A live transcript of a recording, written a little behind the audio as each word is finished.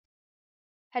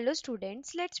Hello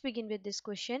students, let's begin with this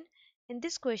question. In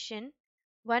this question,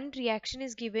 one reaction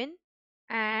is given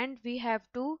and we have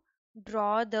to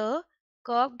draw the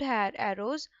curved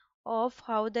arrows of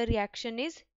how the reaction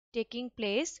is taking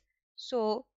place.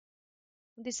 So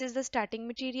this is the starting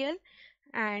material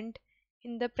and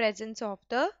in the presence of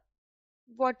the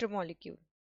water molecule.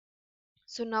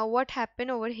 So now what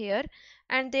happened over here,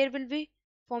 and there will be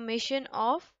formation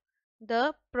of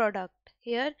the product.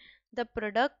 Here the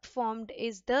product formed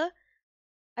is the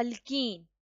alkene.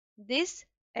 This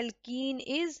alkene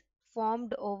is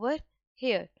formed over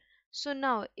here. So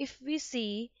now if we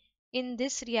see in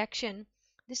this reaction,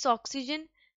 this oxygen,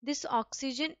 this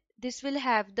will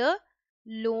have the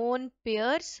lone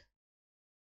pairs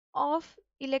of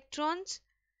electrons.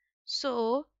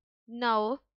 So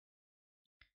now,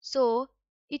 so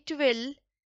it will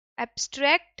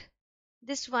abstract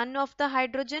this one of the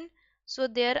hydrogen. So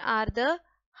there are the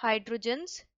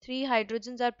hydrogens, three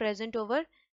hydrogens are present over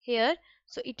here.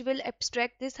 So it will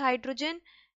abstract this hydrogen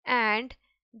and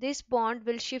this bond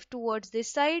will shift towards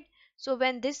this side. So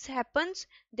when this happens,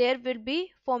 there will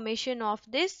be formation of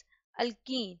this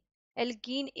alkene.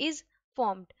 Alkene is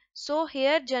formed. So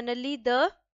here generally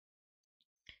the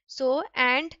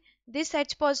and this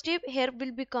H positive here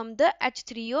will become the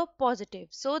H3O positive.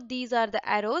 So these are the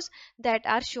arrows that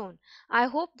are shown. I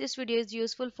hope this video is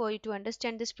useful for you to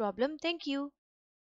understand this problem. Thank you.